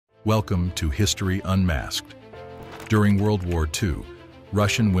Welcome to History Unmasked. During World War II,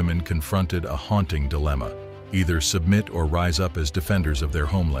 Russian women confronted a haunting dilemma: either submit or rise up as defenders of their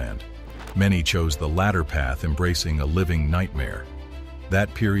homeland. Many chose the latter path, embracing a living nightmare.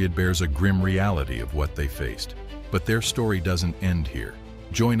 That period bears a grim reality of what they faced. But their story doesn't end here.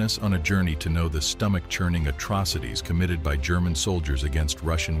 Join us on a journey to know the stomach-churning atrocities committed by German soldiers against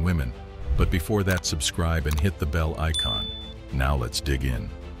Russian women. But before that, subscribe and hit the bell icon. Now let's dig in.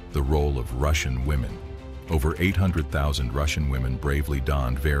 The role of Russian women. Over 800,000 Russian women bravely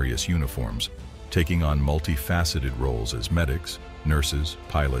donned various uniforms, taking on multifaceted roles as medics, nurses,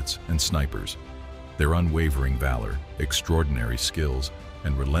 pilots, and snipers. Their unwavering valor, extraordinary skills,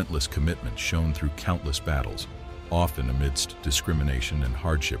 and relentless commitment shone through countless battles, often amidst discrimination and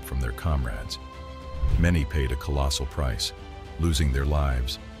hardship from their comrades. Many paid a colossal price, losing their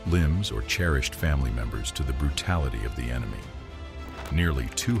lives, limbs, or cherished family members to the brutality of the enemy. Nearly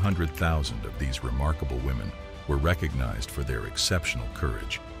 200,000 of these remarkable women were recognized for their exceptional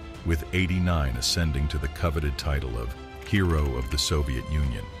courage, with 89 ascending to the coveted title of Hero of the Soviet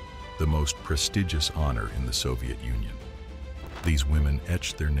Union, the most prestigious honor in the Soviet Union. These women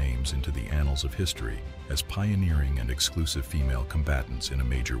etched their names into the annals of history as pioneering and exclusive female combatants in a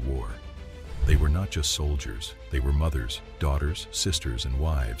major war. They were not just soldiers, they were mothers, daughters, sisters, and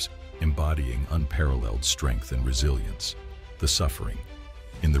wives, embodying unparalleled strength and resilience. The suffering.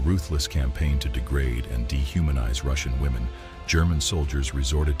 In the ruthless campaign to degrade and dehumanize Russian women, German soldiers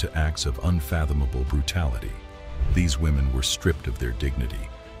resorted to acts of unfathomable brutality. These women were stripped of their dignity,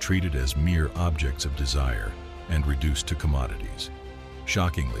 treated as mere objects of desire, and reduced to commodities.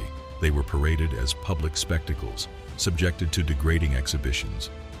 Shockingly, they were paraded as public spectacles, subjected to degrading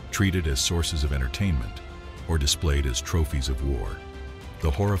exhibitions, treated as sources of entertainment, or displayed as trophies of war. The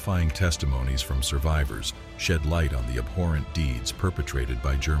horrifying testimonies from survivors shed light on the abhorrent deeds perpetrated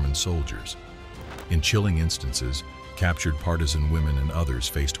by German soldiers. In chilling instances, captured partisan women and others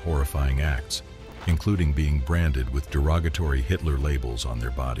faced horrifying acts, including being branded with derogatory Hitler labels on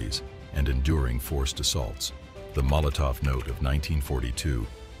their bodies and enduring forced assaults. The Molotov Note of 1942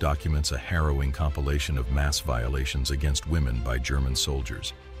 documents a harrowing compilation of mass violations against women by German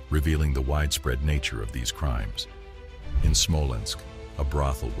soldiers, revealing the widespread nature of these crimes. In Smolensk, a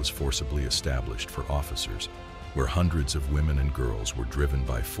brothel was forcibly established for officers, where hundreds of women and girls were driven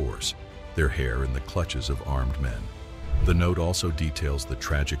by force, their hair in the clutches of armed men. The note also details the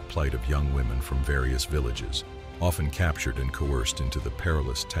tragic plight of young women from various villages, often captured and coerced into the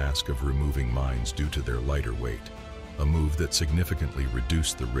perilous task of removing mines due to their lighter weight, a move that significantly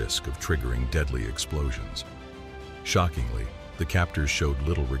reduced the risk of triggering deadly explosions. Shockingly, the captors showed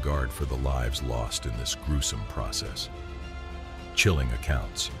little regard for the lives lost in this gruesome process. Chilling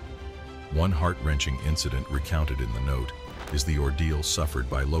accounts. One heart-wrenching incident recounted in the note is the ordeal suffered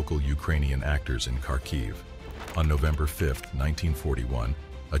by local Ukrainian actors in Kharkiv. On November 5, 1941,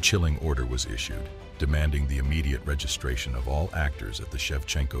 a chilling order was issued, demanding the immediate registration of all actors at the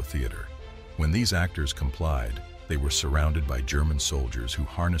Shevchenko Theater. When these actors complied, they were surrounded by German soldiers who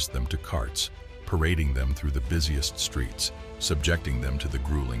harnessed them to carts, parading them through the busiest streets, subjecting them to the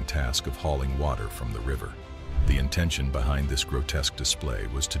grueling task of hauling water from the river. The intention behind this grotesque display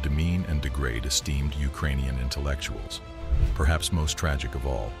was to demean and degrade esteemed Ukrainian intellectuals. Perhaps most tragic of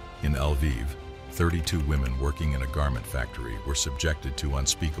all, in Lviv, 32 women working in a garment factory were subjected to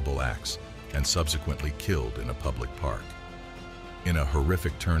unspeakable acts and subsequently killed in a public park. In a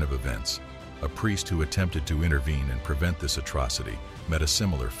horrific turn of events, a priest who attempted to intervene and prevent this atrocity met a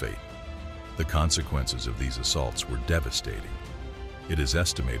similar fate. The consequences of these assaults were devastating. It is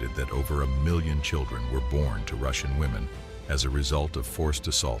estimated that over 1 million children were born to Russian women as a result of forced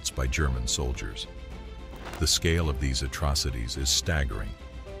assaults by German soldiers. The scale of these atrocities is staggering.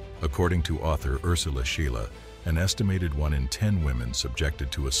 According to author Ursula Scheele, an estimated 1 in 10 women subjected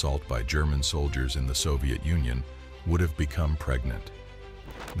to assault by German soldiers in the Soviet Union would have become pregnant.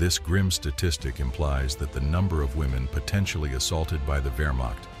 This grim statistic implies that the number of women potentially assaulted by the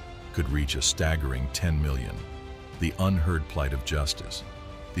Wehrmacht could reach a staggering 10 million. The unheard plight of justice.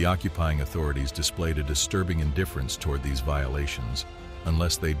 The occupying authorities displayed a disturbing indifference toward these violations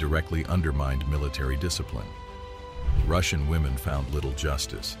unless they directly undermined military discipline. Russian women found little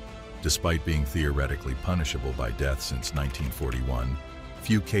justice. Despite being theoretically punishable by death since 1941,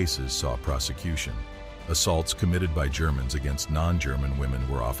 few cases saw prosecution. Assaults committed by Germans against non-German women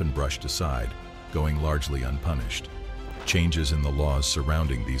were often brushed aside, going largely unpunished. Changes in the laws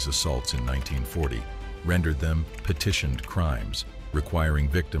surrounding these assaults in 1940 rendered them petitioned crimes, requiring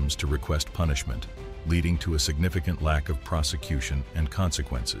victims to request punishment, leading to a significant lack of prosecution and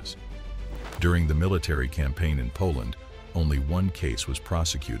consequences. During the military campaign in Poland, Only one case was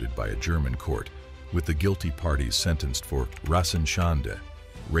prosecuted by a German court, with the guilty parties sentenced for Rassenschande,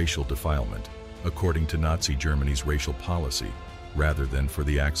 racial defilement, according to Nazi Germany's racial policy, rather than for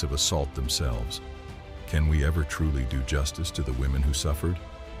the acts of assault themselves. Can we ever truly do justice to the women who suffered?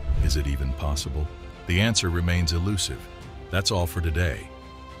 Is it even possible? The answer remains elusive. That's all for today.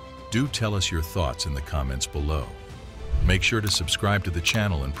 Do tell us your thoughts in the comments below. Make sure to subscribe to the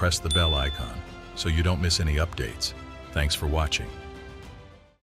channel and press the bell icon so you don't miss any updates. Thanks for watching.